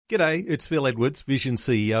G'day, it's Phil Edwards, Vision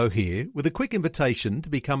CEO here, with a quick invitation to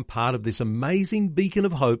become part of this amazing beacon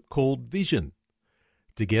of hope called Vision.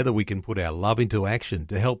 Together we can put our love into action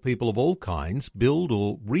to help people of all kinds build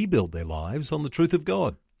or rebuild their lives on the truth of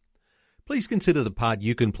God. Please consider the part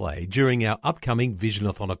you can play during our upcoming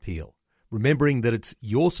Visionathon appeal, remembering that it's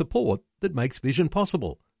your support that makes Vision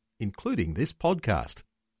possible, including this podcast.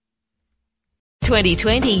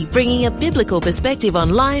 2020, bringing a biblical perspective on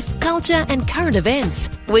life, culture and current events.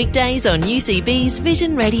 Weekdays on UCB's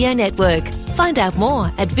Vision Radio Network. Find out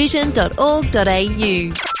more at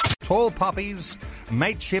vision.org.au. Tall poppies,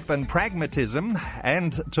 mateship and pragmatism.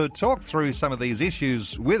 And to talk through some of these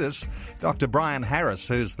issues with us, Dr. Brian Harris,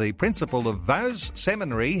 who's the principal of Vose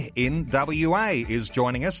Seminary in WA, is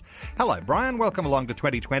joining us. Hello, Brian. Welcome along to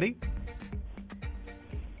 2020. Are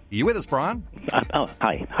you with us, Brian?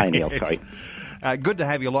 Hi. Hi, Neil. Yes. Sorry. Good to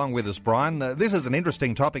have you along with us, Brian. This is an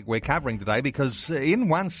interesting topic we're covering today because, in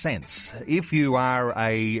one sense, if you are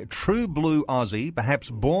a true blue Aussie, perhaps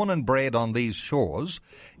born and bred on these shores,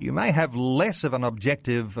 you may have less of an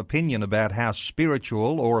objective opinion about how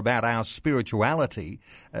spiritual or about our spirituality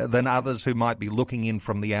than others who might be looking in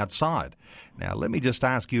from the outside. Now, let me just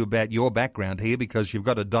ask you about your background here because you've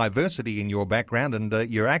got a diversity in your background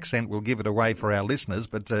and your accent will give it away for our listeners,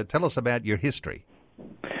 but tell us about your history.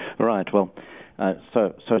 Right, well...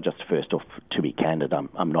 So just first off, to be candid,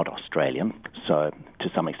 I'm not Australian, so to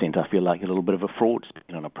some extent I feel like a little bit of a fraud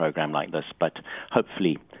speaking on a program like this, but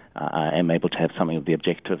hopefully I am able to have something of the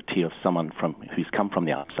objectivity of someone who's come from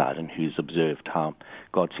the outside and who's observed how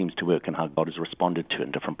God seems to work and how God is responded to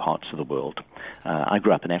in different parts of the world. I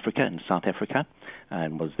grew up in Africa, in South Africa,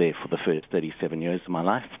 and was there for the first 37 years of my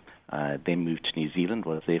life. Then moved to New Zealand,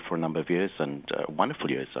 was there for a number of years, and wonderful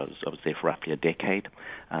years. I was there for roughly a decade,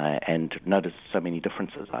 and noticed so many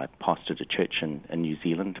differences. I pastored a church in New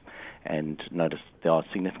Zealand, and noticed there are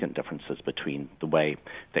significant differences between the way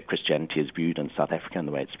that Christianity is viewed in South Africa and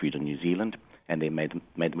the way it's viewed in New Zealand. And then made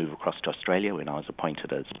the move across to Australia when I was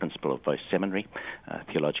appointed as principal of Vose Seminary,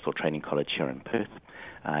 theological training college here in Perth.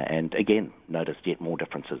 And again, noticed yet more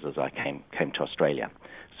differences as I came to Australia.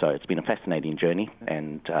 So it's been a fascinating journey,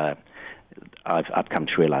 and I've come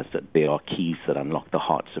to realize that there are keys that unlock the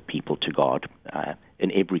hearts of people to God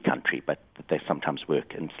in every country, but that they sometimes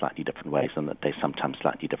work in slightly different ways and that they're sometimes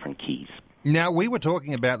slightly different keys. Now, we were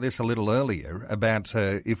talking about this a little earlier, about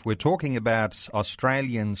if we're talking about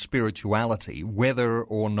Australian spirituality, whether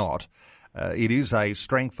or not it is a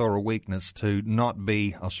strength or a weakness to not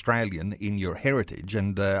be Australian in your heritage.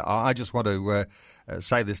 And I just want to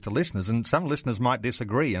say this to listeners, and some listeners might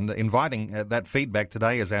disagree, and inviting that feedback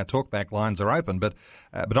today as our talkback lines are open. But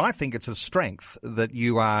I think it's a strength that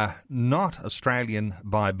you are not Australian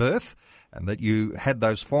by birth, and that you had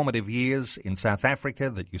those formative years in South Africa,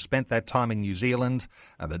 that you spent that time in New Zealand,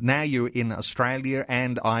 that now you're in Australia.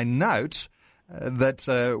 And I note that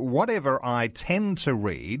whatever I tend to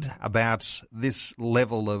read about this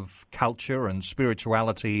level of culture and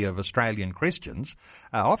spirituality of Australian Christians,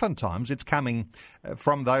 oftentimes it's coming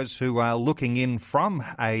from those who are looking in from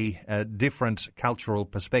a different cultural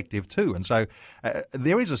perspective too. And so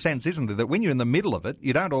there is a sense, isn't there, that when you're in the middle of it,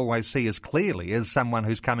 you don't always see as clearly as someone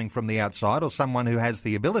who's coming from the outside or someone who has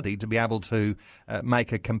the ability to be able to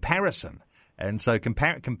make a comparison. And so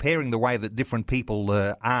comparing the way that different people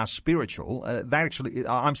are spiritual, that actually,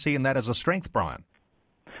 I'm seeing that as a strength, Brian.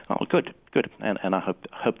 Oh, good. And I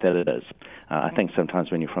hope that it is. I think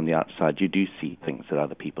sometimes when you're from the outside, you do see things that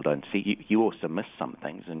other people don't see. You also miss some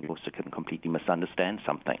things, and you also can completely misunderstand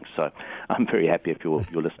some things. So I'm very happy if your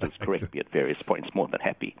listeners correct me at various points, more than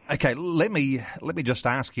happy. Okay, let me just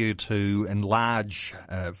ask you to enlarge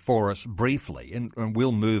for us briefly, and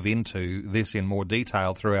we'll move into this in more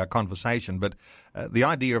detail through our conversation, but the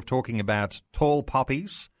idea of talking about tall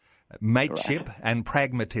poppies, mateship and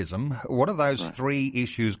pragmatism. What have those three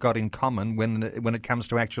issues got in common when it comes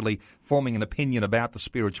to actually forming an opinion about the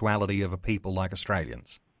spirituality of a people like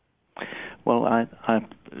Australians? Well, I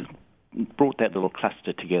brought that little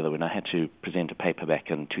cluster together when I had to present a paper back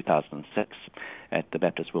in 2006 at the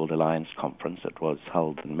Baptist World Alliance conference that was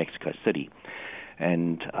held in Mexico City.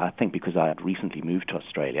 And I think because I had recently moved to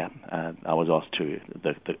Australia, I was asked to,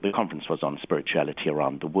 the conference was on spirituality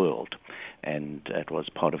around the world, and it was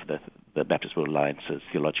part of the Baptist World Alliance's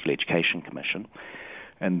Theological Education Commission,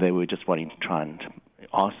 and they were just wanting to try and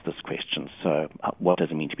ask this question. So what does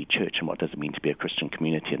it mean to be church, and what does it mean to be a Christian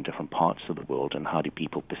community in different parts of the world, and how do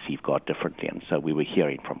people perceive God differently? And so we were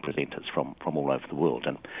hearing from presenters from all over the world.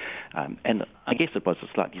 And I guess it was a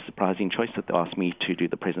slightly surprising choice that they asked me to do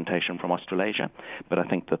the presentation from Australasia, but I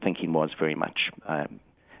think the thinking was very much,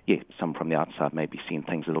 some from the outside maybe seeing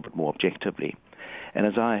things a little bit more objectively. And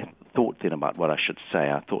as I thought then about what I should say,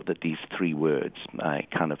 I thought that these three words,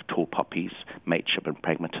 kind of tall poppies, mateship and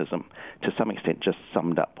pragmatism, to some extent just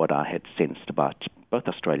summed up what I had sensed about both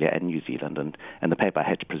Australia and New Zealand, and the paper I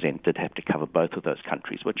had to present did have to cover both of those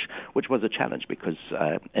countries, which was a challenge because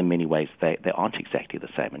in many ways they aren't exactly the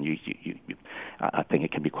same, and I think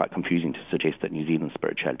it can be quite confusing to suggest that New Zealand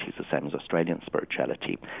spirituality is the same as Australian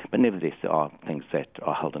spirituality, but nevertheless there are things that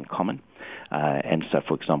are held in common. And so,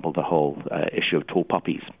 for example, the whole issue of tall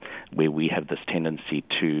poppies, where we have this tendency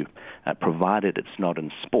to, provided it's not in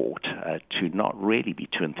sport, to not really be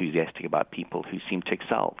too enthusiastic about people who seem to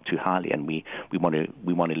excel too highly, and we want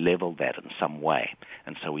to level that in some way,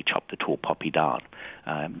 and so we chop the tall poppy down.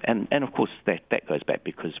 And of course that goes back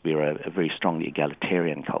because we're a very strongly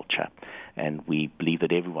egalitarian culture, and we believe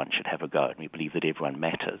that everyone should have a go, and we believe that everyone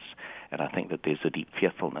matters. And I think that there's a deep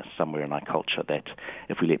fearfulness somewhere in our culture that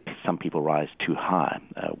if we let some people rise too high,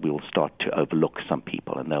 we'll start to overlook some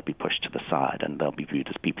people, and they'll be pushed to the side, and they'll be viewed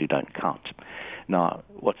as people who don't count. Now,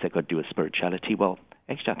 what's that got to do with spirituality? Well,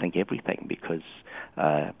 actually, I think everything, because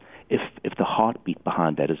if the heartbeat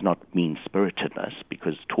behind that is not mean-spiritedness,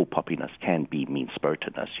 because tall poppiness can be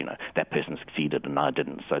mean-spiritedness, that person succeeded and I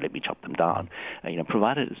didn't, so let me chop them down.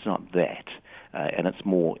 Provided it's not that, and it's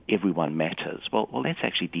more everyone matters, well, that's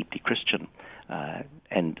actually deeply Christian.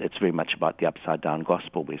 And it's very much about the upside-down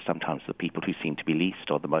gospel, where sometimes the people who seem to be least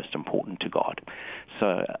are the most important to God.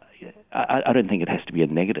 So I don't think it has to be a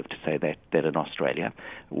negative to say that in Australia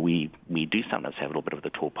we do sometimes have a little bit of the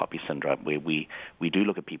tall poppy syndrome, where we do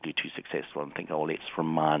look at people who are too successful and think, let's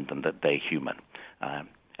remind them that they're human.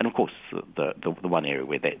 And of course, the one area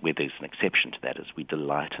where there's an exception to that is we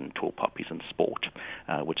delight in tall poppies in sport,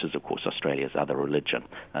 which is, of course, Australia's other religion.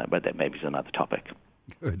 But that maybe is another topic.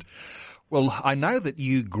 Good. Well, I know that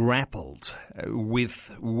you grappled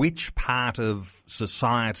with which part of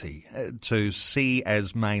society to see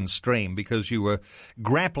as mainstream, because you were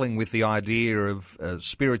grappling with the idea of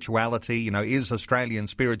spirituality. Is Australian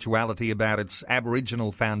spirituality about its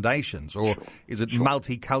Aboriginal foundations, or is it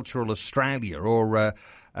multicultural Australia,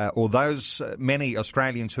 or those many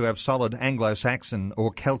Australians who have solid Anglo-Saxon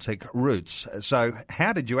or Celtic roots? So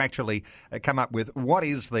how did you actually come up with what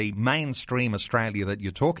is the mainstream Australia that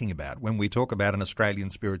you're talking about when we talk about an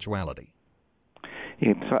Australian spirituality?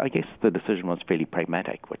 Yeah, so I guess the decision was fairly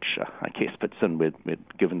pragmatic, which I guess fits in with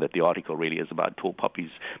given that the article really is about tall poppies,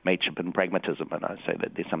 mateship and pragmatism, and I say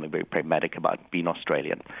that there's something very pragmatic about being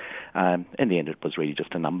Australian. In the end, it was really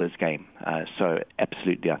just a numbers game. So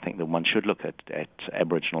absolutely, I think that one should look at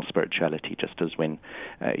Aboriginal spirituality, just as when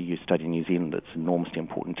you study New Zealand, it's enormously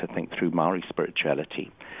important to think through Maori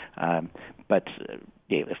spirituality. But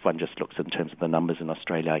if one just looks in terms of the numbers in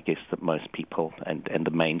Australia, I guess that most people and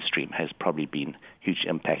the mainstream has probably been hugely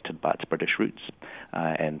impacted by its British roots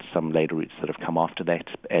and some later roots that have come after that.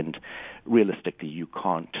 And realistically, you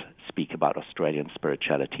can't speak about Australian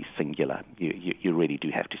spirituality singular. You really do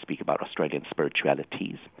have to speak about Australian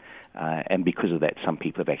spiritualities. And because of that, some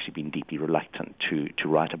people have actually been deeply reluctant to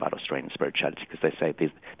write about Australian spirituality, because they say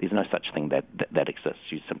there's no such thing that exists.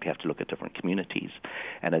 You simply have to look at different communities.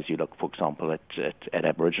 And as you look, for example, at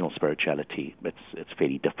Aboriginal spirituality, it's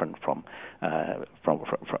fairly different from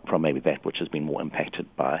maybe that which has been more impacted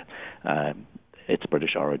by its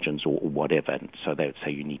British origins or whatever, and so they would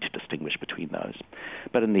say you need to distinguish between those.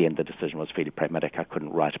 But in the end, the decision was fairly pragmatic. I couldn't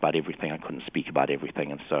write about everything, I couldn't speak about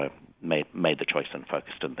everything, and so made the choice and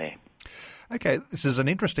focused in there. Okay, this is an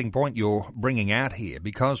interesting point you're bringing out here,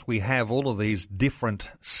 because we have all of these different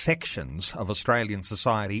sections of Australian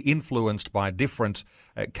society influenced by different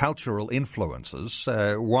cultural influences.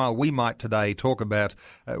 While we might today talk about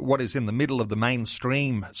what is in the middle of the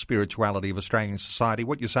mainstream spirituality of Australian society,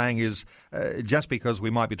 what you're saying is just because we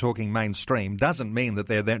might be talking mainstream doesn't mean that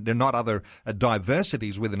there are not other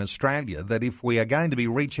diversities within Australia, that if we are going to be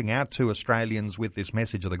reaching out to Australians with this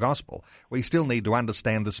message of the gospel, we still need to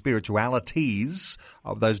understand the spiritualities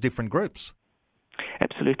of those different groups.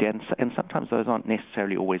 Absolutely, and sometimes those aren't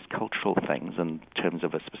necessarily always cultural things in terms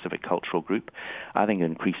of a specific cultural group. I think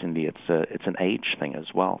increasingly it's an age thing as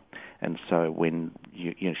well. And so when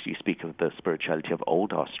you speak of the spirituality of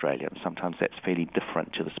older Australians, sometimes that's fairly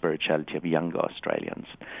different to the spirituality of younger Australians.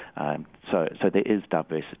 So there is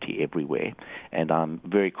diversity everywhere, and I'm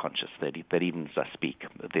very conscious that even as I speak,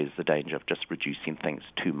 there's the danger of just reducing things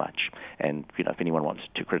too much. And if anyone wants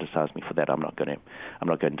to criticize me for that, I'm not going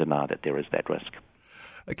to deny that there is that risk.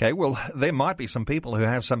 Okay, well, there might be some people who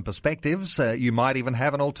have some perspectives. You might even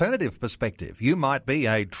have an alternative perspective. You might be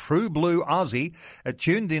a true blue Aussie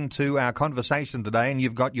tuned into our conversation today, and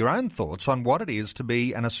you've got your own thoughts on what it is to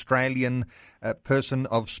be an Australian person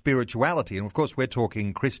of spirituality. And of course, we're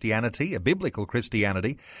talking Christianity, a biblical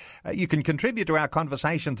Christianity. You can contribute to our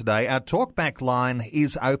conversation today. Our talkback line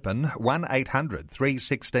is open, 1800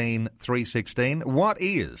 316 316. What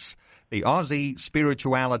is the Aussie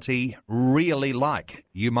spirituality really like?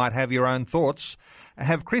 You might have your own thoughts.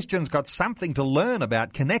 Have Christians got something to learn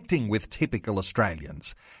about connecting with typical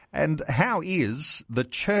Australians? And how is the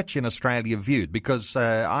church in Australia viewed? Because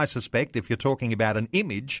I suspect if you're talking about an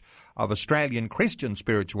image of Australian Christian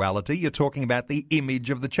spirituality, you're talking about the image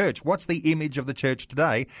of the church. What's the image of the church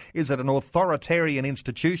today? Is it an authoritarian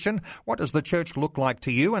institution? What does the church look like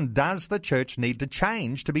to you? And does the church need to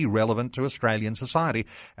change to be relevant to Australian society?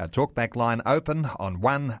 Our talkback line open on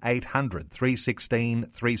 1800 316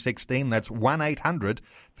 316. That's 1800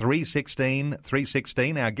 316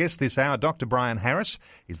 316. Our guest this hour, Dr. Brian Harris,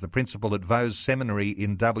 is the principal at Vose Seminary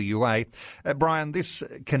in WA. Brian, this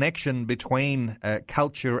connection between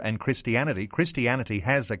culture and Christianity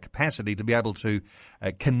has a capacity to be able to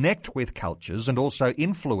connect with cultures and also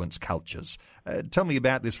influence cultures. Tell me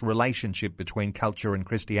about this relationship between culture and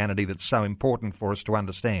Christianity that's so important for us to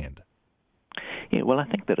understand. Yeah, well, I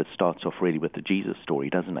think that it starts off really with the Jesus story,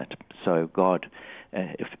 doesn't it? So God,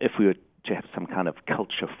 if we were to have some kind of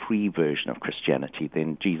culture-free version of Christianity,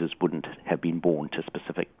 then Jesus wouldn't have been born to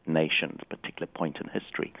specific nations, a particular point in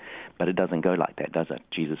history. But it doesn't go like that, does it?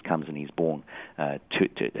 Jesus comes and he's born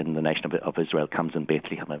in the nation of Israel, comes in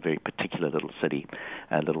Bethlehem, a very particular little city,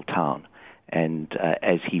 a little town. And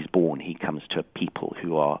as he's born, he comes to a people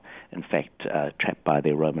who are, in fact, trapped by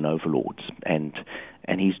their Roman overlords. And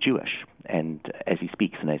he's Jewish. And as he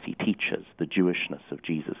speaks and as he teaches, the Jewishness of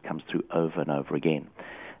Jesus comes through over and over again.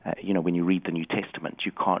 When you read the New Testament,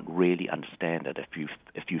 you can't really understand it if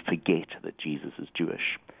you forget that Jesus is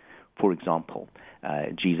Jewish. For example,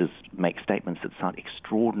 Jesus makes statements that sound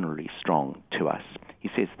extraordinarily strong to us. He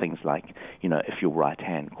says things like, if your right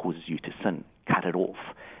hand causes you to sin, cut it off.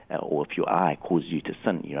 Or if your eye causes you to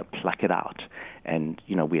sin, pluck it out. And,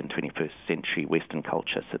 we in 21st century Western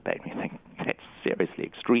culture sit back and we think, that's seriously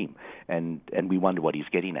extreme. And we wonder what he's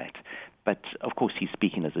getting at. But, of course, he's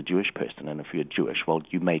speaking as a Jewish person, and if you're Jewish, well,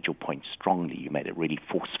 you made your point strongly. You made it really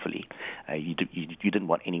forcefully. You didn't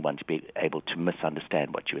want anyone to be able to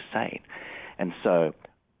misunderstand what you were saying. And so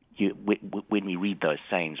when we read those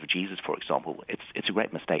sayings of Jesus, for example, it's a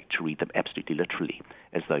great mistake to read them absolutely literally,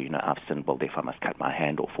 as though, I've sinned, well, therefore I must cut my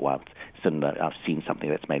hand off, or I've seen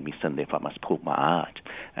something that's made me sin, therefore I must pull my eye out.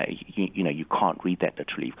 You can't read that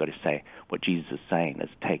literally. You've got to say what Jesus is saying is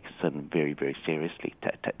take sin very, very seriously.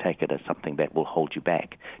 Take it as something that will hold you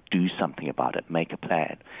back. Do something about it. Make a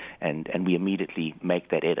plan. And we immediately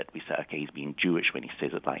make that edit. We say, okay, he's being Jewish when he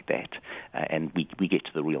says it like that. And we get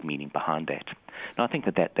to the real meaning behind that. Now, I think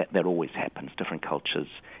that always happens. Different cultures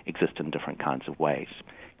exist in different kinds of ways.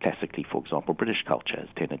 Classically, for example, British culture has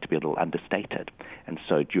tended to be a little understated, and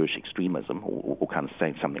so Jewish extremism, or kind of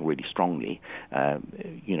saying something really strongly,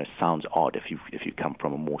 sounds odd if you come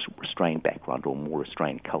from a more restrained background or a more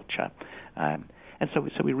restrained culture. And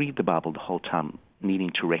so we read the Bible the whole time,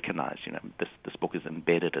 needing to recognize, this book is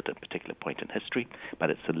embedded at a particular point in history, but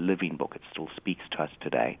it's a living book. It still speaks to us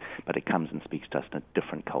today, but it comes and speaks to us in a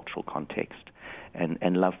different cultural context.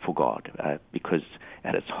 And love for God, because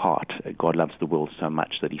at its heart, God loves the world so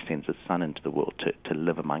much that he sends his Son into the world to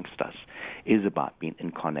live amongst us, is about being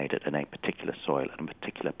incarnated in a particular soil, in a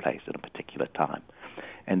particular place, at a particular time.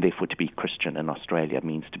 And therefore, to be Christian in Australia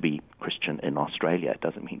means to be Christian in Australia. It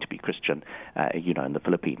doesn't mean to be Christian, in the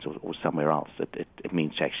Philippines or somewhere else. It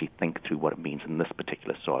means to actually think through what it means in this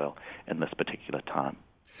particular soil, in this particular time.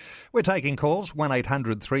 We're taking calls,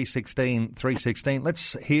 1800 316 316.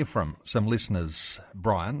 Let's hear from some listeners,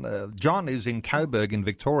 Brian. John is in Coburg in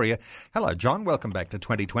Victoria. Hello, John. Welcome back to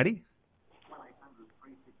 2020.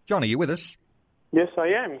 John, are you with us? Yes, I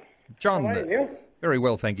am. John, how are you? Very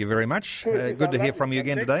well, thank you very much. Good to hear from you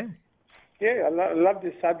again today. Yeah, I love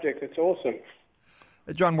this subject. It's awesome.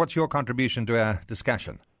 John, what's your contribution to our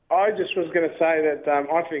discussion? I just was going to say that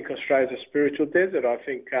I think Australia's a spiritual desert. I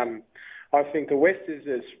think the West is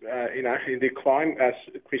in decline as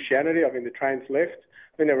Christianity. I mean, the train's left.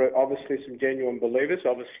 I mean, there are obviously some genuine believers.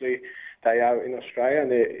 Obviously, they are in Australia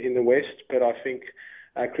and they're in the West. But I think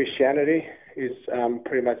Christianity is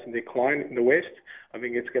pretty much in decline in the West. I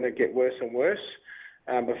think it's going to get worse and worse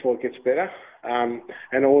before it gets better.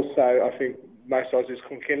 And also, I think most Aussies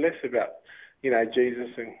can care less about, Jesus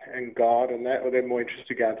and God and that, or they're more interested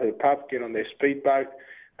to go to the pub, get on their speedboat,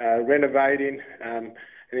 renovating and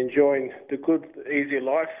enjoying the good, easy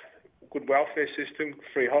life, good welfare system,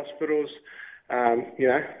 free hospitals.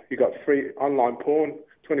 You got free online porn,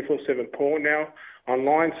 24/7 porn now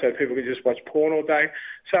online, so people can just watch porn all day.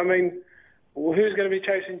 So, I mean, who's going to be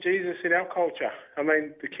chasing Jesus in our culture? I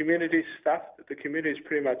mean, the community stuff, the community is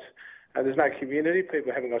pretty much, there's no community.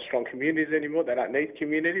 People haven't got strong communities anymore. They don't need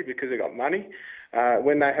community because they've got money.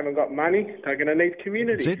 When they haven't got money, they're going to need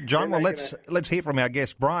community. That's it, John. Well, let's hear from our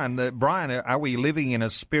guest, Brian. Brian, are we living in a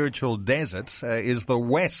spiritual desert? Is the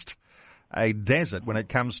West a desert when it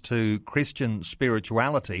comes to Christian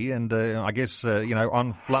spirituality? And I guess,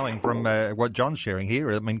 on flowing from what John's sharing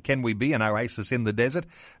here, I mean, can we be an oasis in the desert?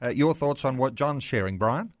 Your thoughts on what John's sharing,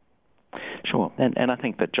 Brian? Sure, and I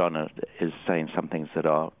think that John is saying some things that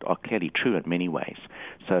are clearly true in many ways.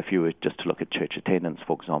 So if you were just to look at church attendance,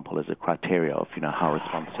 for example, as a criteria of how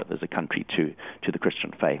responsive is a country to the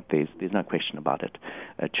Christian faith, there's no question about it.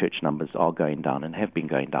 Church numbers are going down and have been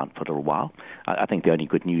going down for a little while. I think the only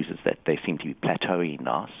good news is that they seem to be plateauing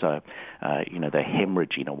now. So they're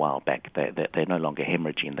hemorrhaging a while back. They're no longer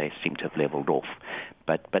hemorrhaging. They seem to have leveled off.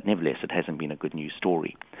 But nevertheless, it hasn't been a good news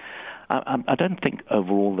story. I don't think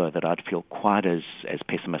overall, though, that I'd feel quite as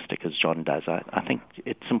pessimistic as John does. I think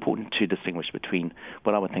it's important to distinguish between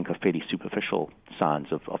what I would think are fairly superficial signs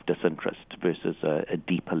of disinterest versus a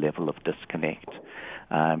deeper level of disconnect.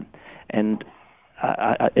 In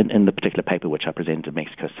the particular paper which I presented in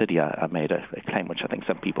Mexico City, I made a claim which I think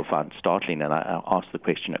some people found startling, and I asked the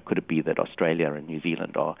question, could it be that Australia and New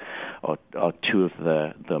Zealand are two of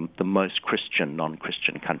the most Christian,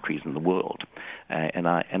 non-Christian countries in the world? And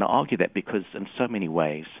I argue that because in so many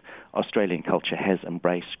ways Australian culture has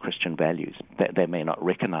embraced Christian values. They may not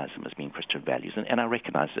recognize them as being Christian values, and I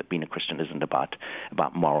recognize that being a Christian isn't about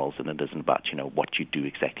morals, and it isn't about what you do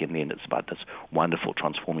exactly in the end. It's about this wonderful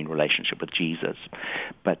transforming relationship with Jesus.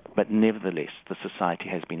 But nevertheless, the society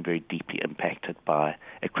has been very deeply impacted by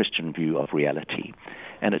a Christian view of reality.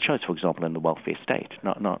 And it shows, for example, in the welfare state.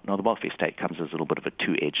 Now, the welfare state comes as a little bit of a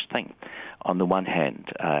two-edged thing. On the one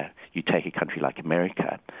hand, you take a country like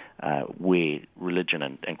America, where religion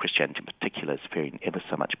and Christianity in particular is faring ever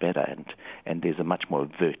so much better, and there's a much more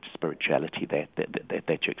overt spirituality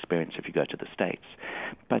that you experience if you go to the States.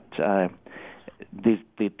 But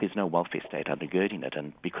there's no welfare state undergirding it,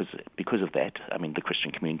 and because of that, I mean, the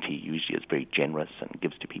Christian community usually is very generous and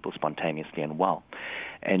gives to people spontaneously and well.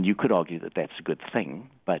 And you could argue that that's a good thing,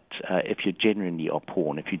 but if you genuinely are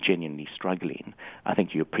poor and if you're genuinely struggling, I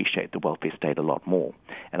think you appreciate the welfare state a lot more.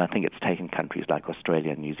 And I think it's taken countries like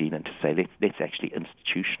Australia and New Zealand to say, let's actually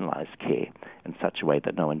institutionalize care in such a way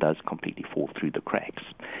that no one does completely fall through the cracks.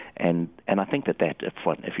 And I think that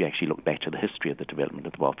if you actually look back to the history of the development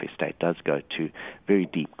of the welfare state, does go to very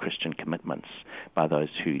deep Christian commitments by those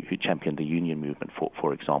who championed the union movement,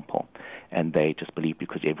 for example. And they just believe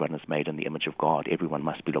because everyone is made in the image of God, everyone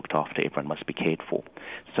must be looked after, everyone must be cared for.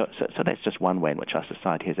 So that's just one way in which our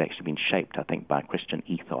society has actually been shaped, I think, by Christian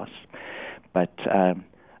ethos. But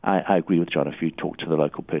I agree with John. If you talk to the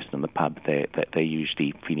local person in the pub, they're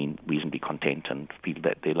usually feeling reasonably content and feel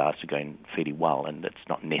that their lives are going fairly well, and it's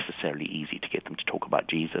not necessarily easy to get them to talk about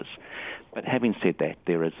Jesus. But having said that,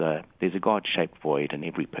 there's a God-shaped void in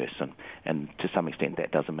every person, and to some extent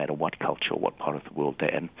that doesn't matter what culture or what part of the world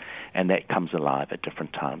they're in, and that comes alive at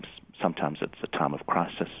different times. Sometimes it's a time of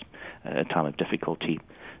crisis, a time of difficulty.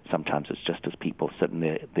 Sometimes it's just as people sit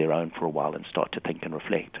in their own for a while and start to think and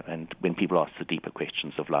reflect. And when people ask the deeper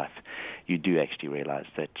questions of life, you do actually realize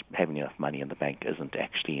that having enough money in the bank isn't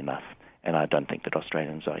actually enough. And I don't think that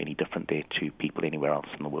Australians are any different there to people anywhere else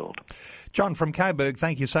in the world. John from Coburg,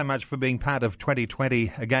 thank you so much for being part of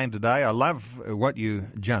 2020 again today. I love what you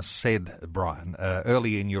just said, Brian,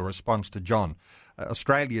 early in your response to John.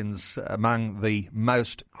 Australians among the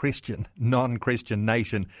most Christian, non-Christian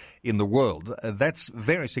nation in the world. That's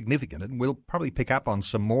very significant, and we'll probably pick up on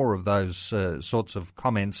some more of those sorts of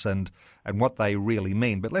comments and what they really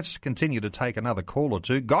mean. But let's continue to take another call or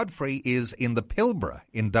two. Godfrey is in the Pilbara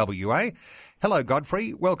in WA. Hello,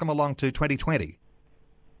 Godfrey. Welcome along to 2020.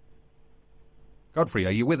 Godfrey,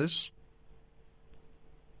 are you with us?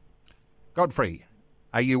 Godfrey,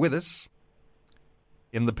 are you with us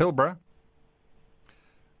in the Pilbara?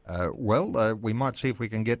 We might see if we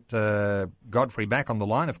can get Godfrey back on the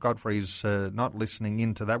line. If Godfrey's not listening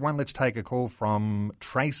into that one, let's take a call from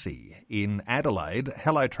Tracy in Adelaide.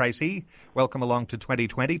 Hello, Tracy. Welcome along to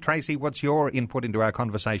 2020. Tracy, what's your input into our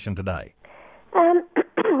conversation today?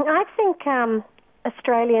 I think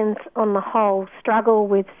Australians on the whole struggle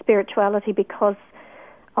with spirituality because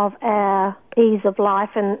of our ease of life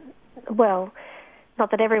and, well,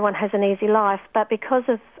 not that everyone has an easy life, but because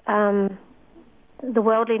of the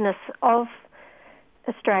worldliness of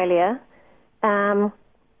Australia.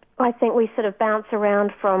 I think we sort of bounce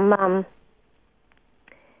around from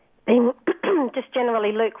being just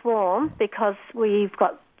generally lukewarm because we've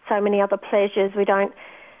got so many other pleasures. We don't,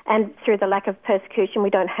 and through the lack of persecution,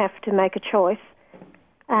 we don't have to make a choice.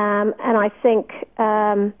 And I think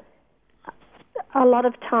a lot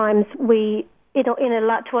of times we,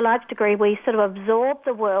 to a large degree, we sort of absorb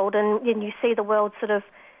the world, and you see the world sort of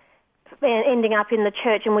ending up in the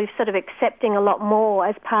church, and we're sort of accepting a lot more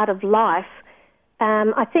as part of life.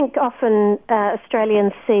 I think often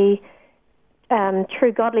Australians see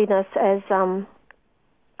true godliness as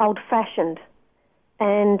old-fashioned,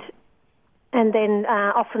 and then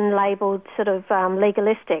often labelled sort of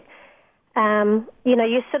legalistic.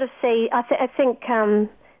 You sort of see. I think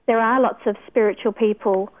there are lots of spiritual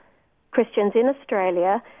people, Christians in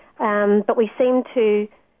Australia, but we seem to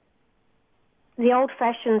the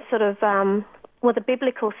old-fashioned sort of the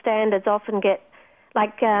biblical standards often get.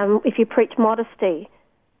 Like if you preach modesty,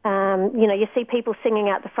 you see people singing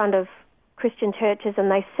out the front of Christian churches and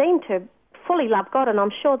they seem to fully love God, and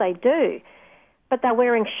I'm sure they do, but they're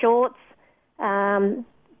wearing shorts, other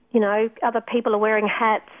people are wearing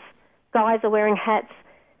hats, guys are wearing hats.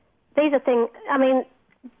 These are things,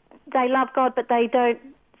 they love God, but they don't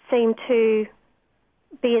seem to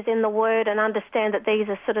be as in the Word and understand that these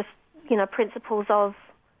are sort of, principles of,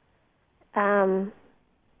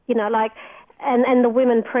 And the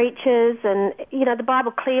women preachers, and the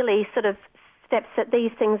Bible clearly sort of steps that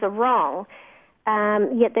these things are wrong.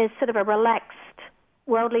 Yet there's sort of a relaxed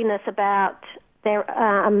worldliness about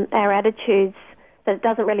our attitudes, that it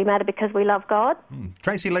doesn't really matter because we love God.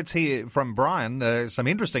 Tracy, let's hear from Brian. Some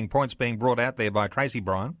interesting points being brought out there by Tracy.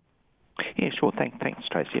 Brian. Yeah, sure. Thanks,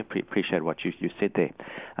 Tracy. I appreciate what you said there.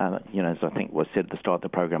 As I think was said at the start of the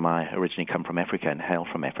program, I originally come from Africa and hail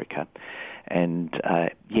from Africa. And,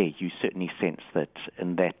 you certainly sense that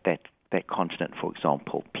in that continent, for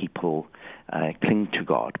example, people cling to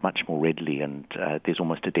God much more readily, and there's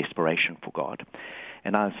almost a desperation for God.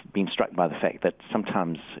 And I've been struck by the fact that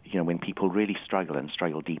sometimes, when people really struggle and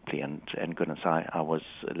struggle deeply, and goodness, I was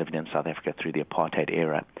living in South Africa through the apartheid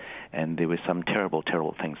era, and there were some terrible,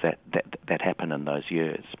 terrible things that happened in those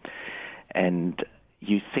years. And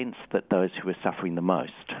you sense that those who are suffering the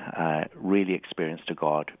most really experienced a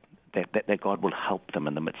God, that God will help them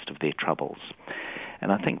in the midst of their troubles.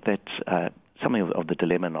 And I think that something of the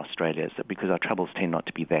dilemma in Australia is that because our troubles tend not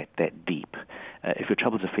to be that deep, if your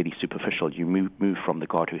troubles are fairly superficial, you move from the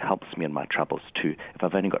God who helps me in my troubles to, if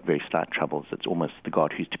I've only got very slight troubles, it's almost the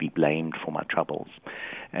God who's to be blamed for my troubles.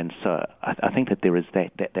 And so I think that there is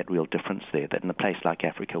that real difference there, that in a place like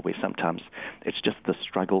Africa where sometimes it's just the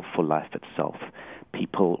struggle for life itself,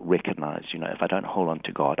 people recognize, if I don't hold on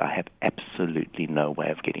to God, I have absolutely no way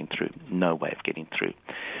of getting through.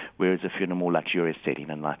 Whereas if you're in a more luxurious setting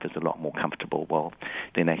and life is a lot more comfortable, well,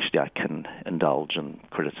 then actually I can indulge in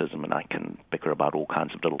criticism and I can bicker about all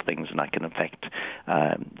kinds of little things, and I can, in fact,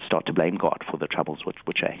 start to blame God for the troubles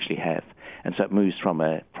which I actually have. And so it moves from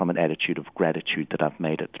an attitude of gratitude that I've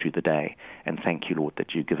made it through the day, and thank you, Lord,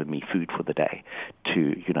 that you've given me food for the day,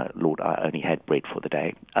 to, Lord, I only had bread for the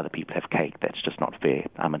day. Other people have cake. That's just not fair.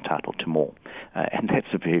 I'm entitled to more. And that's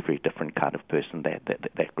a very, very different kind of person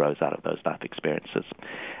that grows out of those life experiences.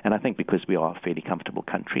 And I think because we are a fairly comfortable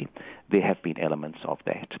country, there have been elements of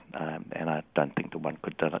that, and I don't think that one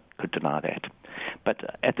could deny that.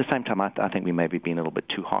 But at the same time, I think we may be being a little bit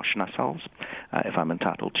too harsh on ourselves, if I'm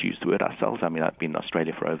entitled to use the word ourselves. I've been in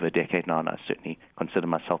Australia for over a decade now, and I certainly consider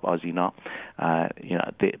myself Aussie now.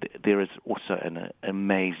 There is also an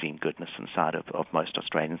amazing goodness inside of most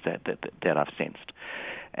Australians that I've sensed.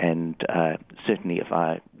 And certainly if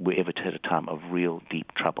I were ever to hit a time of real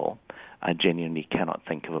deep trouble, I genuinely cannot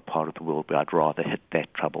think of a part of the world where I'd rather hit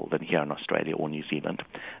that trouble than here in Australia or New Zealand,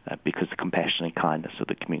 because the compassion and kindness of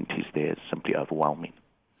the communities there is simply overwhelming.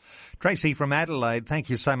 Tracy from Adelaide, thank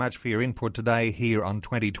you so much for your input today here on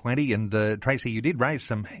 2020. And Tracy, you did raise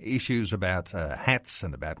some issues about hats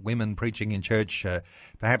and about women preaching in church.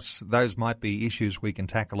 Perhaps those might be issues we can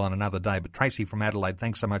tackle on another day. But Tracy from Adelaide,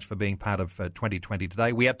 thanks so much for being part of 2020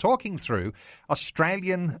 today. We are talking through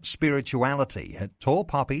Australian spirituality, tall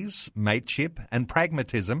poppies, mateship and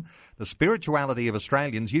pragmatism, the spirituality of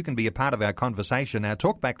Australians. You can be a part of our conversation. Our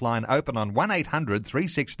talkback line open on 1800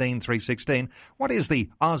 316 316. What is the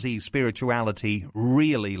Aussie spirituality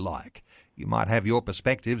really like? You might have your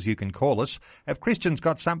perspectives. You can call us. Have Christians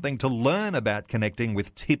got something to learn about connecting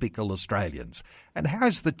with typical Australians? And how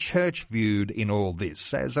is the church viewed in all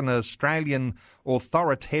this? As an Australian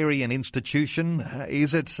authoritarian institution,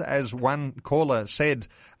 is it, as one caller said,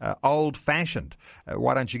 old-fashioned?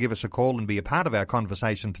 Why don't you give us a call and be a part of our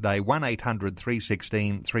conversation today?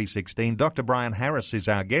 1-800-316-316. Dr. Brian Harris is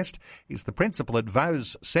our guest. He's the principal at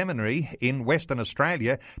Vose Seminary in Western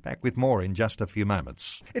Australia. Back with more in just a few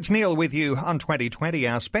moments. It's Neil with you on 2020.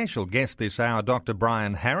 Our special guest this hour, Dr.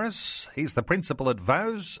 Brian Harris. He's the principal at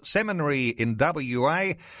Vose Seminary in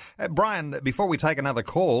WA. Brian, before we take another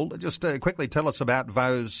call, just quickly tell us about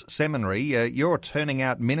Vose Seminary. You're turning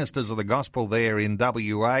out ministers of the gospel there in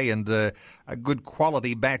WA and a good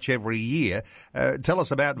quality batch every year. Tell us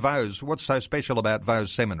about Vose. What's so special about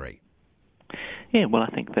Vose Seminary? Yeah, well, I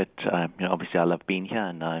think that, obviously I love being here,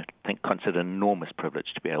 and I consider it an enormous privilege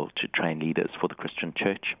to be able to train leaders for the Christian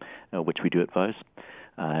church, which we do at Vose.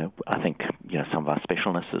 I think, some of our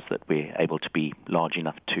specialness is that we're able to be large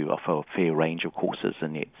enough to offer a fair range of courses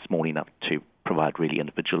and yet small enough to provide really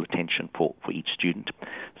individual attention for each student.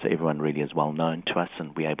 So everyone really is well known to us,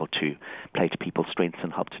 and we're able to play to people's strengths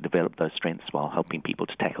and help to develop those strengths while helping people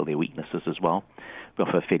to tackle their weaknesses as well. We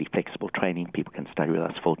offer fairly flexible training. People can study with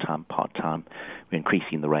us full-time, part-time. We're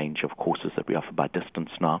increasing the range of courses that we offer by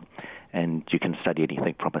distance now. And you can study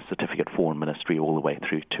anything from a certificate for ministry all the way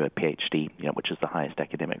through to a PhD, which is the highest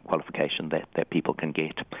academic qualification that people can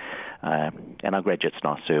get. And our graduates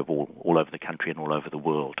now serve all over the country and all over the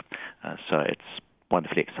world. So it's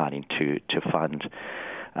wonderfully exciting to find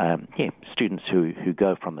students who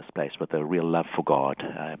go from this place with a real love for God,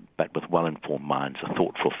 but with well-informed minds, a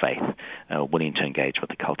thoughtful faith, willing to engage with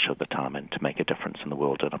the culture of the time and to make a difference in the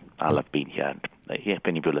world. And I love being here. And if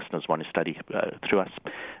any of your listeners want to study through us,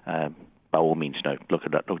 by all means, look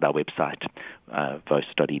at our website,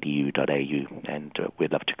 vose.edu.au, and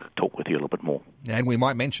we'd love to talk with you a little bit more. And we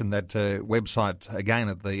might mention that website again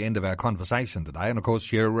at the end of our conversation today. And, of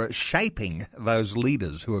course, you're shaping those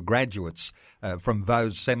leaders who are graduates from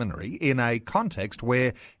Vose Seminary in a context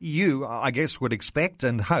where you, I guess, would expect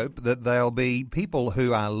and hope that there'll be people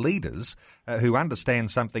who are leaders who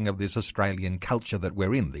understand something of this Australian culture that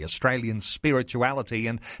we're in, the Australian spirituality.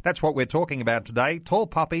 And that's what we're talking about today. Tall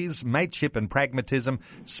poppies, mateship and pragmatism,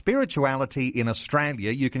 spirituality in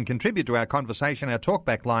Australia. You can contribute to our conversation. Our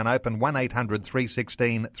talkback line open,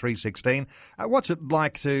 1-800-316-316. What's it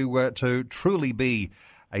like to truly be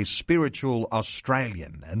a spiritual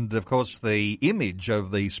Australian? And, of course, the image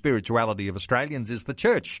of the spirituality of Australians is the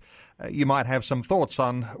church. You might have some thoughts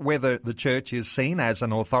on whether the church is seen as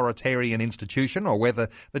an authoritarian institution or whether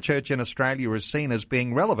the church in Australia is seen as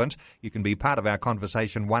being relevant. You can be part of our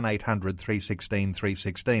conversation,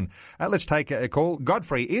 1-800-316-316. Let's take a call.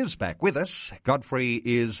 Godfrey is back with us. Godfrey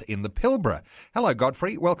is in the Pilbara. Hello,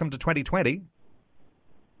 Godfrey. Welcome to 2020.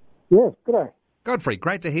 Yes, good day. Godfrey,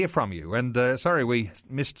 great to hear from you. And sorry we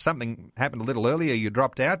missed something, happened a little earlier, you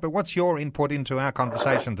dropped out, but what's your input into our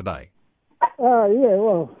conversation today?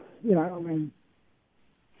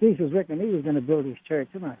 Jesus reckoned he was going to build his church,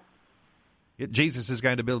 didn't he? Yeah, Jesus is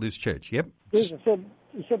going to build his church, yep. Jesus said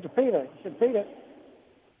to Peter, Peter,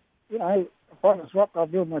 upon this rock I'll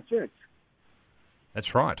build my church.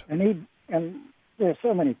 That's right. And there are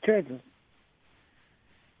so many churches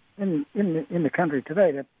in the country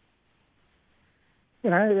today that,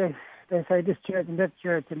 they say this church and that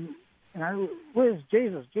church, and, where's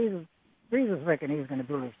Jesus? Jesus reckoned he was going to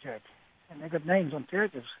build his church. And they got names on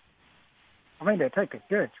churches. They take a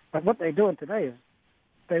church. But what they're doing today is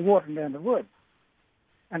they're watering down the word.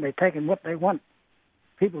 And they're taking what they want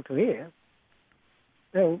people to hear.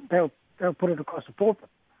 They'll put it across the pulpit.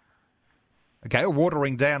 Okay,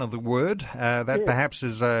 watering down of the word, perhaps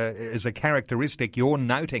is a characteristic you're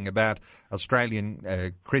noting about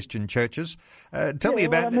Australian Christian churches. Tell me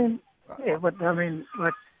about... you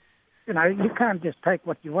can't just take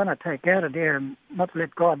what you want to take out of there and not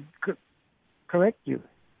let God correct you.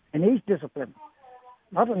 And His discipline,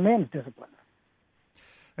 not in men's discipline.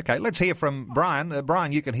 Okay, let's hear from Brian.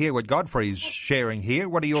 Brian, you can hear what Godfrey's sharing here.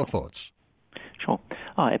 What are your thoughts? Sure.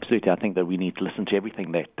 Oh, absolutely. I think that we need to listen to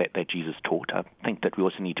everything that Jesus taught. I think that we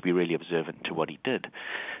also need to be really observant to what he did.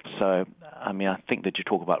 So, I think that you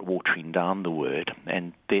talk about watering down the word,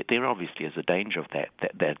 and there obviously is a danger of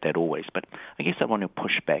that always. But I guess I want to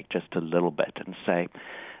push back just a little bit and say,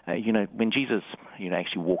 when Jesus,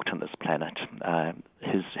 actually walked on this planet,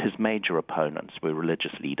 his major opponents were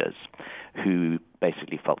religious leaders who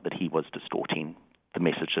basically felt that he was distorting the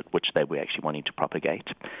message which they were actually wanting to propagate.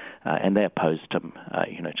 And they opposed him,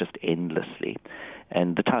 just endlessly.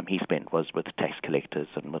 And the time he spent was with tax collectors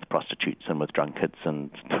and with prostitutes and with drunkards and,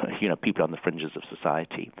 people on the fringes of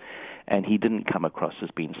society. And he didn't come across as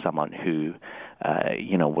being someone who,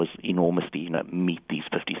 was enormously, meet these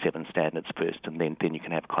 57 standards first, and then you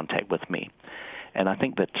can have contact with me. And I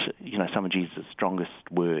think that, some of Jesus' strongest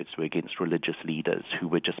words were against religious leaders who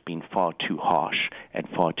were just being far too harsh and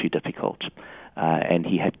far too difficult. And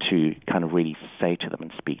he had to kind of really say to them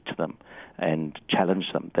and speak to them and challenge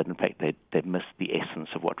them that, in fact, they'd missed the essence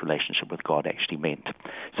of what relationship with God actually meant.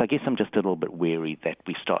 So I guess I'm just a little bit wary that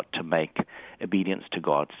we start to make obedience to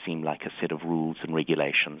God seem like a set of rules and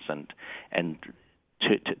regulations and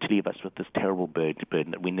to leave us with this terrible burden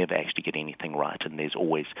that we never actually get anything right, and there's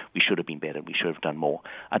always, we should have been better, we should have done more.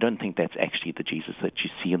 I don't think that's actually the Jesus that you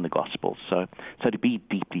see in the Gospels. So to be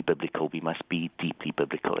deeply biblical, we must be deeply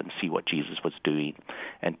biblical and see what Jesus was doing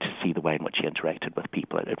and to see the way in which he interacted with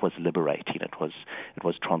people. It was liberating, it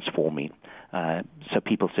was transforming. So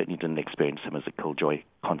people certainly didn't experience him as a killjoy,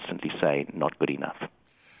 constantly saying, not good enough.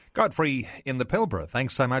 Godfrey in the Pilbara,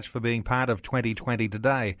 thanks so much for being part of 2020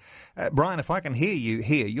 today. Brian, if I can hear you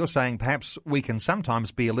here, you're saying perhaps we can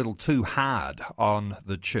sometimes be a little too hard on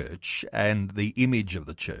the church and the image of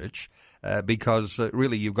the church because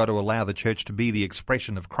really you've got to allow the church to be the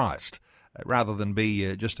expression of Christ rather than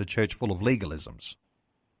be just a church full of legalisms.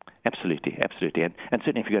 Absolutely. And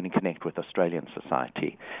certainly if you're going to connect with Australian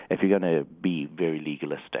society, if you're going to be very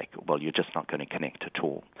legalistic, well, you're just not going to connect at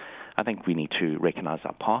all. I think we need to recognize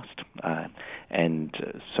our past,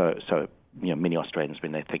 so many Australians,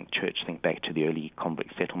 when they think church, think back to the early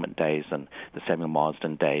convict settlement days and the Samuel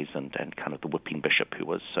Marsden days and kind of the whipping bishop who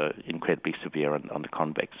was so incredibly severe on the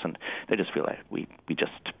convicts, and they just feel like we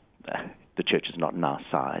just... the church is not on our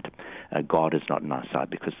side. God is not on our side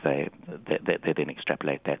because they then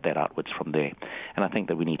extrapolate that outwards from there. And I think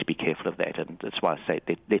that we need to be careful of that. And that's why I say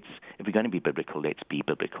if we're going to be biblical, let's be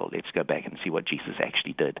biblical. Let's go back and see what Jesus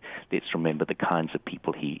actually did. Let's remember the kinds of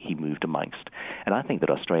people he moved amongst. And I think that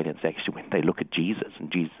Australians actually, when they look at Jesus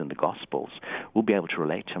and Jesus in the Gospels, will be able to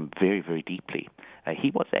relate to him very, very deeply.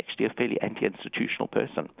 He was actually a fairly anti-institutional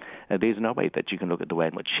person. There's no way that you can look at the way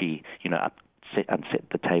in which he, unset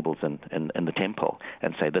the tables in the temple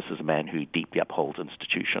and say this is a man who deeply upholds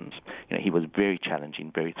institutions. He was very challenging,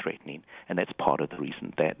 very threatening, and that's part of the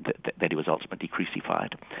reason that he was ultimately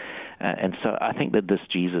crucified. And so I think that this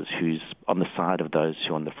Jesus, who's on the side of those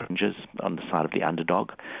who are on the fringes, on the side of the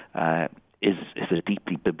underdog, is a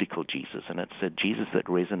deeply biblical Jesus, and it's a Jesus that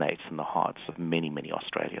resonates in the hearts of many, many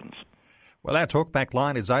Australians. Well, our talkback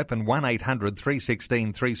line is open, 1800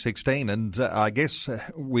 316 316, and I guess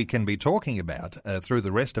we can be talking about, through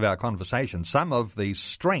the rest of our conversation, some of the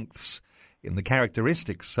strengths in the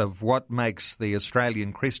characteristics of what makes the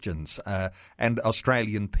Australian Christians and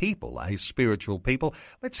Australian people a spiritual people.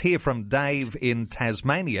 Let's hear from Dave in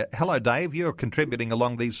Tasmania. Hello, Dave. You're contributing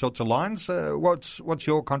along these sorts of lines. What's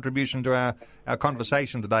your contribution to our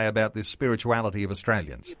conversation today about this spirituality of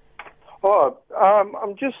Australians? Oh,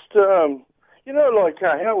 I'm just...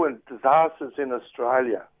 how when disasters in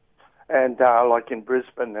Australia and like in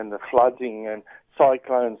Brisbane and the flooding and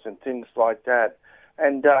cyclones and things like that,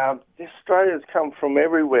 and the Australians come from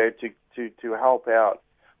everywhere to help out.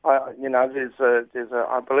 I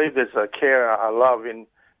believe there's a care, a love in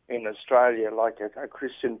Australia, like a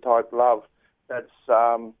Christian type love. That's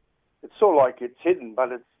it's sort of like it's hidden, but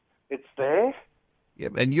it's there. Yeah,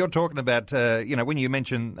 and you're talking about, when you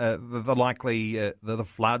mention the likely the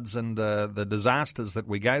floods and the disasters that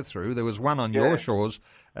we go through. There was one on your shores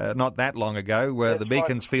not that long ago, the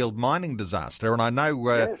Beaconsfield mining disaster. And I know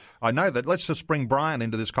that. Let's just bring Brian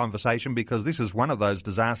into this conversation because this is one of those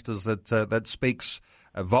disasters that speaks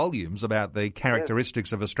volumes about the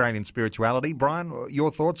characteristics of Australian spirituality. Brian,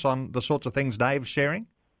 your thoughts on the sorts of things Dave's sharing?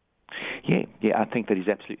 Yeah, I think that he's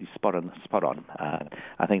absolutely spot on.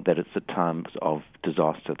 I think that it's at times of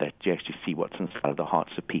disaster that you actually see what's inside the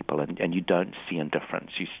hearts of people, and you don't see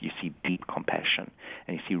indifference. You see deep compassion,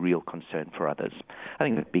 and you see real concern for others. I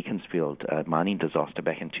think the Beaconsfield mining disaster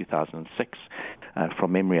back in 2006,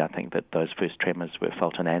 from memory, I think that those first tremors were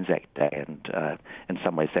felt on Anzac Day, and in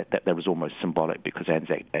some ways that was almost symbolic because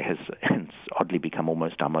Anzac Day has oddly become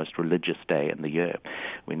almost our most religious day in the year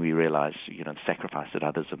when we realize, the sacrifice that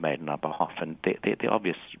others have made on our behalf, and there are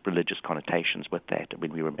obvious religious connotations with that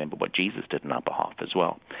when we remember what Jesus did on our behalf as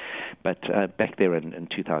well. But back there in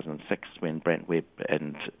 2006, when Brent Webb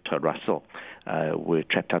and Todd Russell were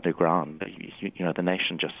trapped underground, the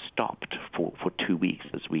nation just stopped for 2 weeks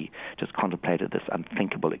as we just contemplated this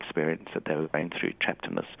unthinkable experience that they were going through, trapped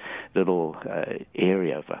in this little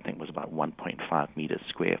area of, I think, was about 1.5 meters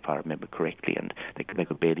remember correctly, and they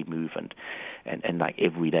could barely move, and like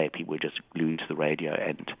every day people were just glued to the radio,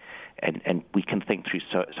 and we can think through,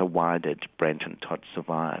 so why did Brent and Todd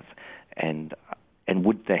survive, and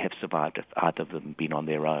would they have survived if either of them been on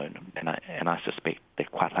their own? And I suspect they're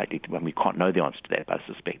quite likely to, we can't know the answer to that, but I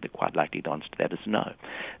suspect they're quite likely the answer to that is no.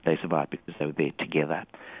 They survived because they were there together,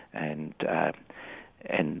 and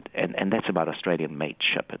that's about Australian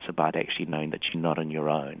mateship. It's about actually knowing that you're not on your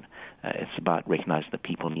own. It's about recognizing that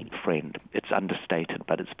people need a friend. It's understated,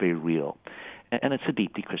 but it's very real. And it's a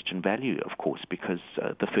deeply Christian value, of course, because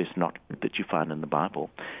the first not that you find in the Bible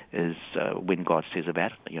is when God says of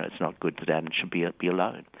Adam, it's not good that Adam should be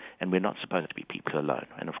alone. And we're not supposed to be people alone.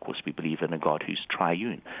 And, of course, we believe in a God who's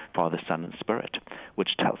triune, Father, Son, and Spirit,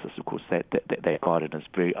 which tells us, of course, that God in his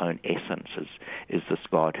very own essence is this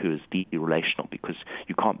God who is deeply relational, because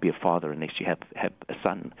you can't be a father unless you have a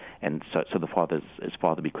son. And so the Father is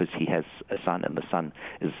Father because he has a son, and the Son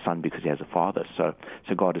is Son because he has a Father. So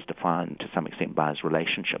God is defined to some extent by his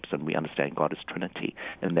relationships, and we understand God as Trinity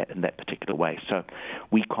in that particular way. So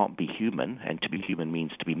we can't be human, and to be human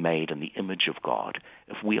means to be made in the image of God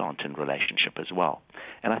if we aren't in relationship as well.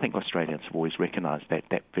 And I think Australians have always recognized that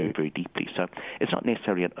very, very deeply. So it's not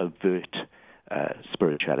necessarily an overt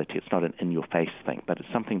spirituality. It's not an in-your-face thing, but it's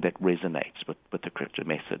something that resonates with the Christian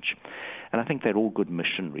message. And I think that all good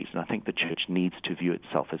missionaries, and I think the church needs to view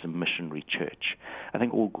itself as a missionary church. I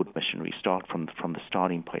think all good missionaries start from the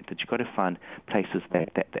starting point that you've got to find places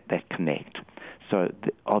that connect. So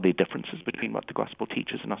are there differences between what the gospel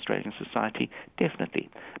teaches in Australian society? Definitely.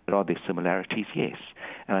 But are there similarities? Yes.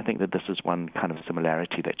 And I think that this is one kind of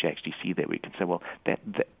similarity that you actually see there, where you can say, well,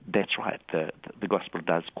 that's right. The gospel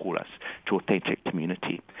does call us to authentic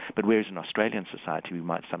community. But whereas in Australian society we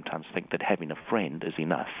might sometimes think that having a friend is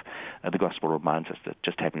enough, the gospel reminds us that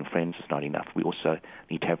just having friends is not enough. We also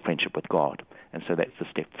need to have friendship with God. And so that's the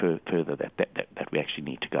step further that we actually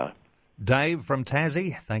need to go. Dave from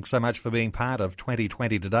Tassie, thanks so much for being part of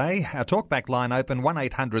 2020 today. Our talkback line open,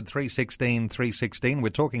 1800 316 316. We're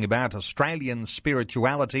talking about Australian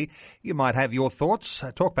spirituality. You might have your thoughts.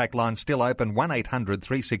 Talkback line still open, 1800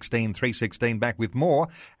 316 316. Back with more.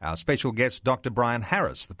 Our special guest, Dr. Brian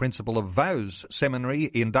Harris, the principal of Vose Seminary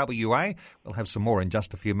in WA. We'll have some more in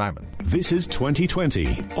just a few moments. This is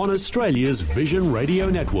 2020 on Australia's Vision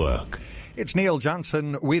Radio Network. It's Neil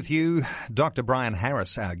Johnson with you, Dr. Brian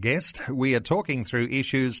Harris, our guest. We are talking through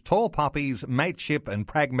issues tall poppies, mateship and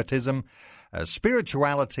pragmatism,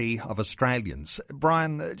 spirituality of Australians.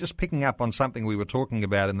 Brian, just picking up on something we were talking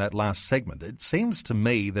about in that last segment, it seems to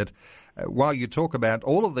me that while you talk about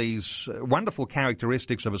all of these wonderful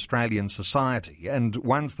characteristics of Australian society, and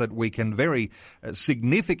ones that we can very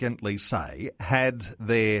significantly say had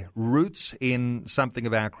their roots in something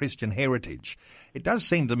of our Christian heritage, it does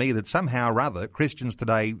seem to me that somehow or other Christians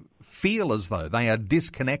today feel as though they are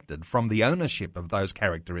disconnected from the ownership of those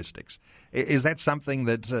characteristics. Is that something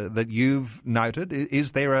that you've noted?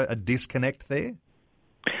 Is there a disconnect there?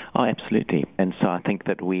 Oh, absolutely. And so I think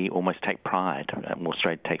that we almost take pride,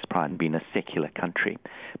 Australia takes pride in being a secular country.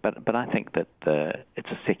 But I think that it's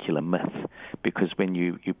a secular myth, because when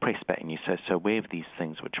you press back and you say, so where have these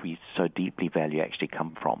things which we so deeply value actually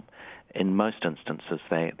come from? In most instances,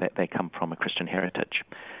 they come from a Christian heritage.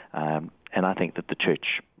 And I think that the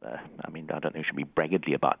church, I don't know, we should be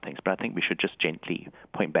braggadly about things, but I think we should just gently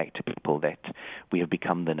point back to people that we have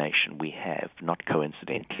become the nation we have, not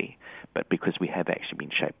coincidentally, but because we have actually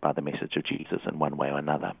been shaped by the message of Jesus in one way or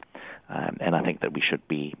another. And I think that we should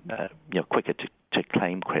be quicker to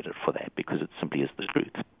claim credit for that, because it simply is the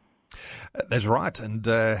truth. That's right. And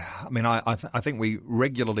I think we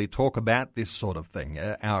regularly talk about this sort of thing,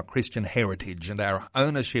 our Christian heritage and our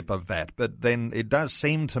ownership of that. But then it does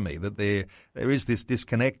seem to me that there is this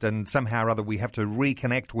disconnect, and somehow or other we have to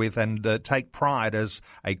reconnect with and take pride as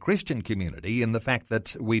a Christian community in the fact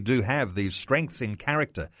that we do have these strengths in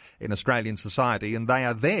character in Australian society, and they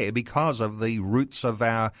are there because of the roots of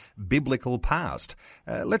our biblical past.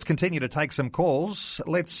 Let's continue to take some calls.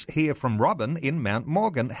 Let's hear from Robin in Mount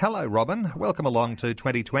Morgan. Hello, Robin. Welcome along to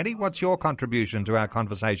 2020. What's your contribution to our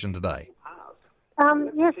conversation today?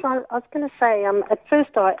 Yes, I was going to say, at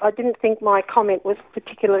first I didn't think my comment was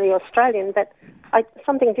particularly Australian, but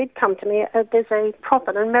something did come to me. There's a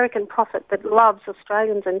prophet, an American prophet, that loves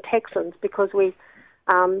Australians and Texans because we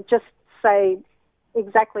just say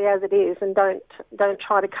exactly as it is and don't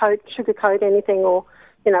try to sugarcoat anything, or,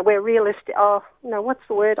 we're realistic. What's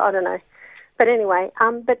the word? I don't know. But anyway,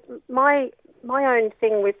 but my own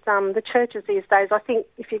thing with the churches these days, I think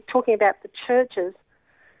if you're talking about the churches,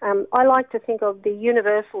 I like to think of the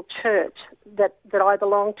universal church that I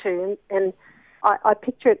belong to, and I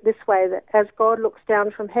picture it this way, that as God looks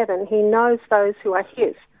down from heaven, he knows those who are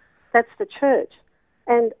his. That's the church.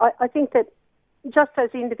 And I think that just as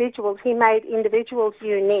individuals, he made individuals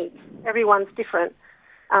unique. Everyone's different,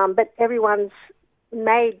 but everyone's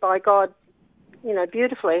made by God,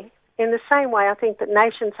 beautifully. In the same way, I think that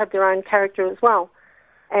nations have their own character as well,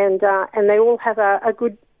 and they all have a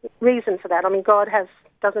good reason for that. I mean, God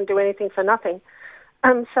doesn't do anything for nothing.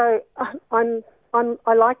 So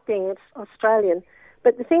I like being Australian.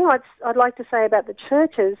 But the thing I'd like to say about the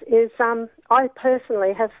churches is I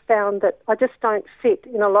personally have found that I just don't fit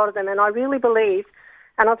in a lot of them, and I really believe,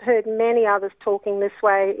 and I've heard many others talking this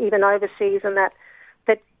way, even overseas, and that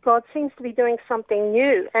God seems to be doing something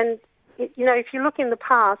new. And, if you look in the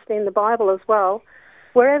past, in the Bible as well,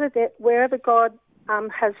 wherever God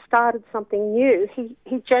has started something new,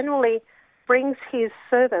 he generally brings his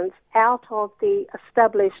servants out of the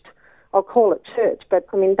established, I'll call it church, but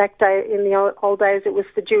I mean in the old days it was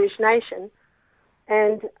the Jewish nation,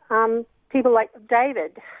 and people like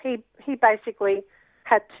David, he basically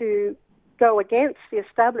had to go against the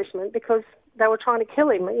establishment because they were trying to kill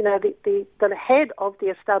him. The head of the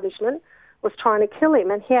establishment was trying to kill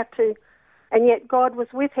him, and he had to, and yet God was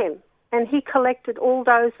with him, and he collected all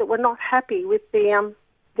those that were not happy with the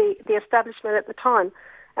establishment at the time,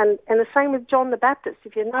 and the same with John the Baptist.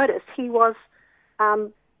 If you notice, he was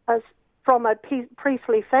from a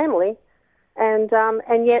priestly family, and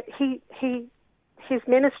yet his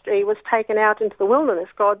ministry was taken out into the wilderness.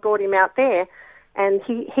 God brought him out there, and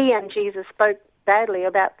he and Jesus spoke badly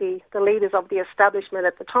about the leaders of the establishment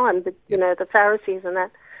at the time, the Pharisees and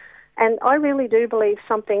that. And I really do believe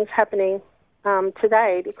something's happening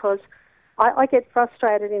today, because I get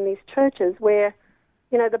frustrated in these churches where,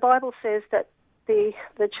 the Bible says that the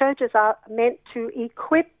churches are meant to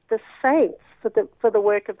equip the saints for the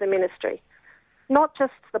work of the ministry, not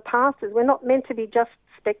just the pastors. We're not meant to be just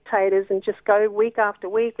spectators and just go week after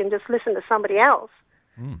week and just listen to somebody else.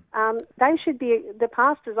 They should be, the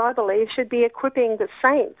pastors, I believe, should be equipping the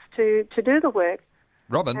saints to do the work.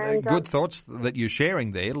 Robin, good thoughts that you're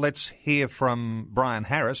sharing there. Let's hear from Brian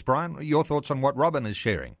Harris. Brian, your thoughts on what Robin is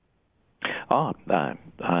sharing?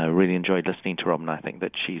 I really enjoyed listening to Robin. I think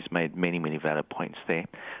that she's made many, many valid points there.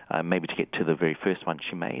 Maybe to get to the very first one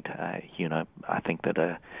she made, I think that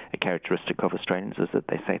a characteristic of Australians is that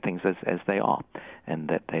they say things as they are, and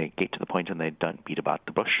that they get to the point and they don't beat about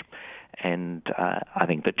the bush. And I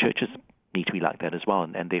think that churches need to be like that as well,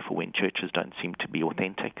 and therefore when churches don't seem to be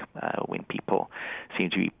authentic, when people seem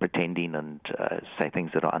to be pretending and say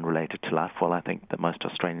things that are unrelated to life, well, I think that most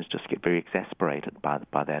Australians just get very exasperated by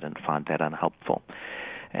that and find that unhelpful.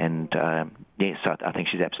 And yes, I think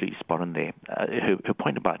she's absolutely spot on there. Her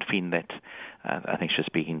point about feeling that, I think she's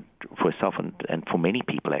speaking for herself and for many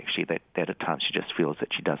people actually, that at times she just feels that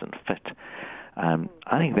she doesn't fit.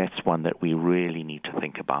 I think that's one that we really need to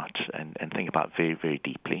think about and think about very, very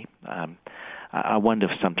deeply. I wonder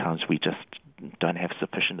if sometimes we just don't have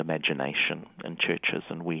sufficient imagination in churches,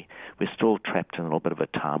 and we're still trapped in a little bit of a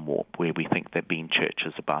time warp where we think that being church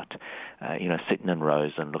is about, sitting in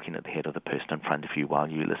rows and looking at the head of the person in front of you while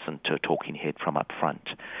you listen to a talking head from up front.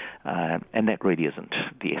 And that really isn't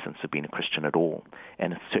the essence of being a Christian at all,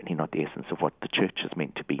 and it's certainly not the essence of what the church is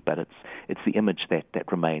meant to be, but it's the image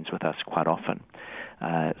that remains with us quite often.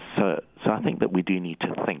 So I think that we do need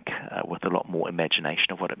to think with a lot more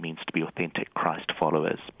imagination of what it means to be authentic Christ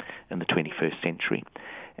followers in the 21st century.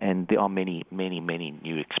 And there are many, many, many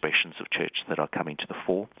new expressions of church that are coming to the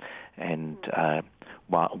fore. And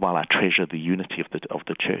while I treasure the unity of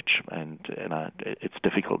the church, and it's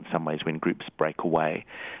difficult in some ways when groups break away,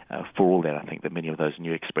 for all that, I think that many of those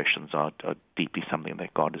new expressions are deeply something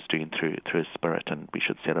that God is doing through His Spirit, and we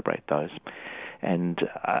should celebrate those. And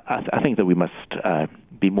I think that we must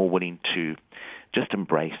be more willing to just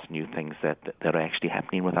embrace new things that are actually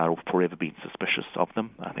happening without forever being suspicious of them.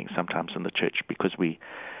 I think sometimes in the church, because we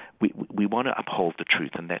want to uphold the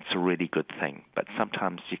truth, and that's a really good thing. But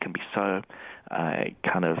sometimes you can be so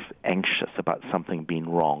kind of anxious about something being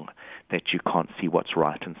wrong that you can't see what's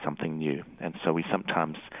right in something new. And so we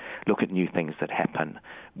sometimes look at new things that happen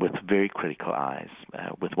with very critical eyes,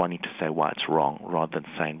 with wanting to say why it's wrong, rather than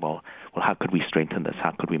saying, well, how could we strengthen this?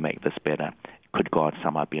 How could we make this better? Could God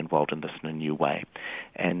somehow be involved in this in a new way?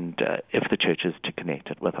 And if the church is to connect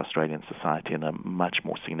it with Australian society in a much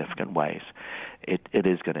more significant ways, it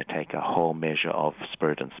is going to take a whole measure of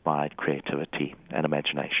Spirit-inspired creativity and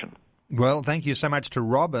imagination. Well, thank you so much to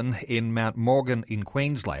Robin in Mount Morgan in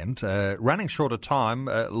Queensland. Running short of time,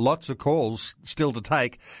 lots of calls still to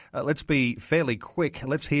take. Let's be fairly quick.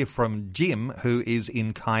 Let's hear from Jim, who is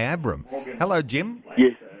in Kyabram. Hello, Jim.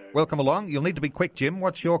 Yes. welcome along. You'll need to be quick, Jim.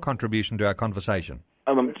 What's your contribution to our conversation?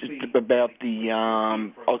 Just about the...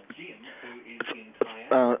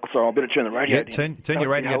 sorry, I better turn the radio down. Turn your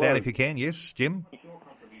radio down if you can. Yes, Jim?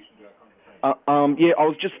 I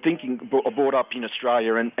was just thinking, brought up in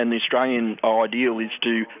Australia, and the Australian ideal is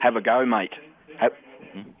to have a go, mate.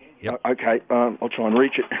 Yep. Okay, I'll try and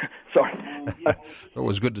reach it. Sorry.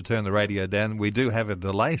 Always good to turn the radio down. We do have a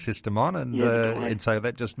delay system on, and so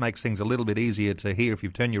that just makes things a little bit easier to hear. If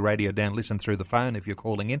you've turned your radio down, listen through the phone if you're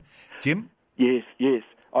calling in. Jim? Yes.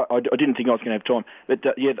 I didn't think I was going to have time. But,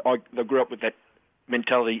 I grew up with that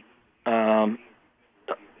mentality. Have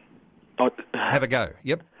a go,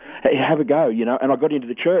 yep. Have a go, and I got into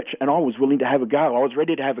the church and I was willing to have a go. I was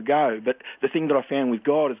ready to have a go. But the thing that I found with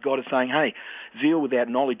God is saying, hey, zeal without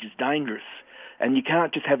knowledge is dangerous. And you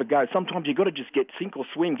can't just have a go. Sometimes you've got to just sink or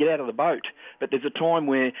swim, get out of the boat. But there's a time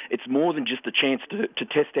where it's more than just a chance to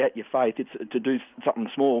test out your faith. It's to do something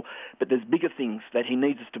small. But there's bigger things that he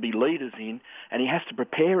needs us to be leaders in, and he has to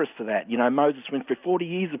prepare us for that. Moses went through 40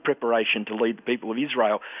 years of preparation to lead the people of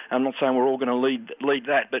Israel. I'm not saying we're all going to lead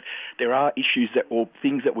that, but there are issues or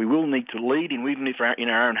things that we will need to lead in, even if we're in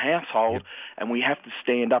our own household, and we have to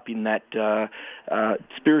stand up in that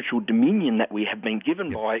spiritual dominion that we have been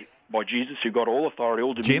given by Jesus, who got all authority,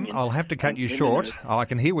 all dominion. Jim, I'll have to cut you short. I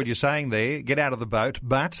can hear what you're saying there. Get out of the boat,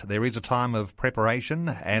 but there is a time of preparation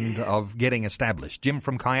and of getting established. Jim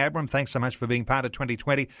from Kyabram, thanks so much for being part of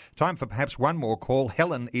 2020. Time for perhaps one more call.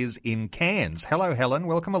 Helen is in Cairns. Hello, Helen.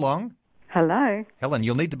 Welcome along. Hello. Helen,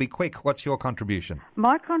 you'll need to be quick. What's your contribution?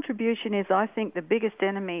 My contribution is I think the biggest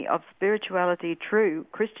enemy of spirituality, true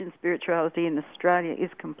Christian spirituality in Australia,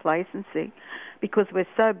 is complacency, because we're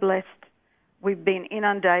so blessed. We've been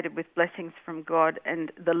inundated with blessings from God,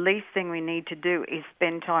 and the least thing we need to do is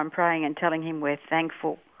spend time praying and telling him we're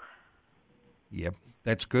thankful. Yep,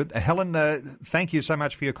 that's good. Helen, thank you so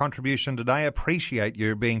much for your contribution today. Appreciate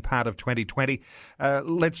you being part of 2020.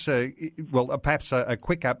 Let's, perhaps a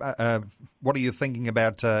quick up. What are you thinking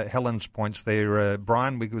about Helen's points there,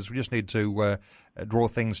 Brian? Because we just need to draw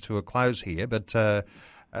things to a close here, but...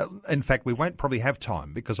 in fact, we won't probably have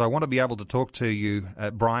time because I want to be able to talk to you,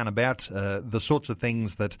 Brian, about the sorts of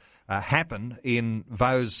things that happen in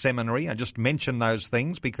Vose Seminary. I just mention those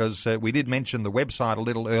things because we did mention the website a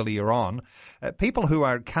little earlier on. People who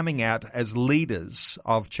are coming out as leaders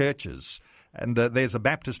of churches, and there's a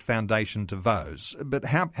Baptist foundation to Vose. But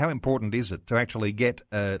how important is it to actually get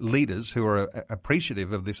leaders who are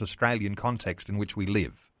appreciative of this Australian context in which we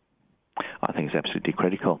live? I think it's absolutely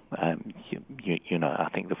critical. I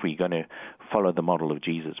think if we're going to follow the model of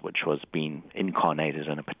Jesus, which was being incarnated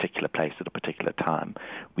in a particular place at a particular time,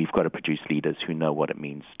 we've got to produce leaders who know what it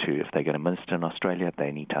means to, if they're going to minister in Australia,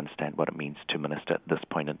 they need to understand what it means to minister at this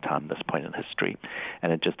point in time, this point in history.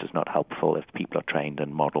 And it just is not helpful if people are trained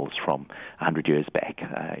in models from 100 years back.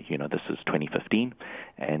 This is 2015,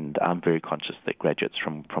 and I'm very conscious that graduates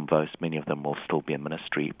from Vose, many of them will still be in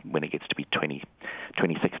ministry when it gets to be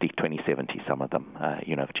 2060, 2070, some of them,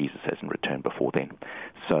 if Jesus hasn't returned before then.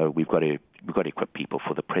 So we've got to equip people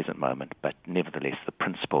for the present moment, but nevertheless the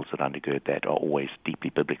principles that undergird that are always deeply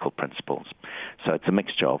biblical principles. So it's a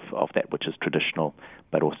mixture of that which is traditional,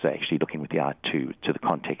 but also actually looking with the eye to the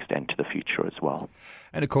context and to the future as well.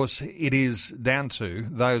 And of course it is down to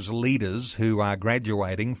those leaders who are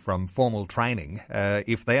graduating from formal training.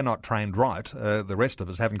 If they're not trained right, the rest of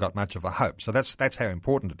us haven't got much of a hope. So that's how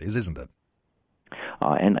important it is, isn't it?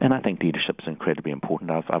 And I think leadership is incredibly important.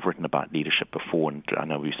 I've written about leadership before, and I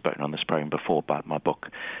know we've spoken on this program before about my book,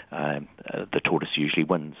 The Tortoise Usually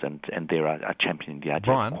Wins, and there are championing the idea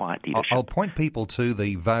Brian, of quiet leadership. I'll point people to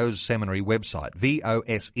the Vose Seminary website,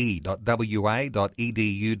 vose.wa.edu.au.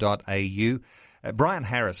 Brian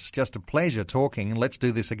Harris, just a pleasure talking, and let's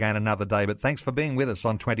do this again another day, but thanks for being with us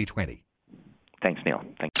on 2020. Thanks, Neil.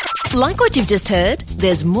 Thanks. Like what you've just heard?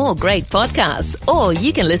 There's more great podcasts, or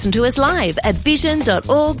you can listen to us live at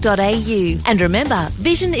vision.org.au. And remember,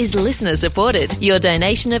 Vision is listener supported. Your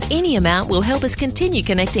donation of any amount will help us continue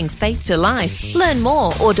connecting faith to life. Learn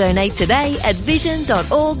more or donate today at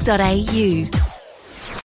vision.org.au.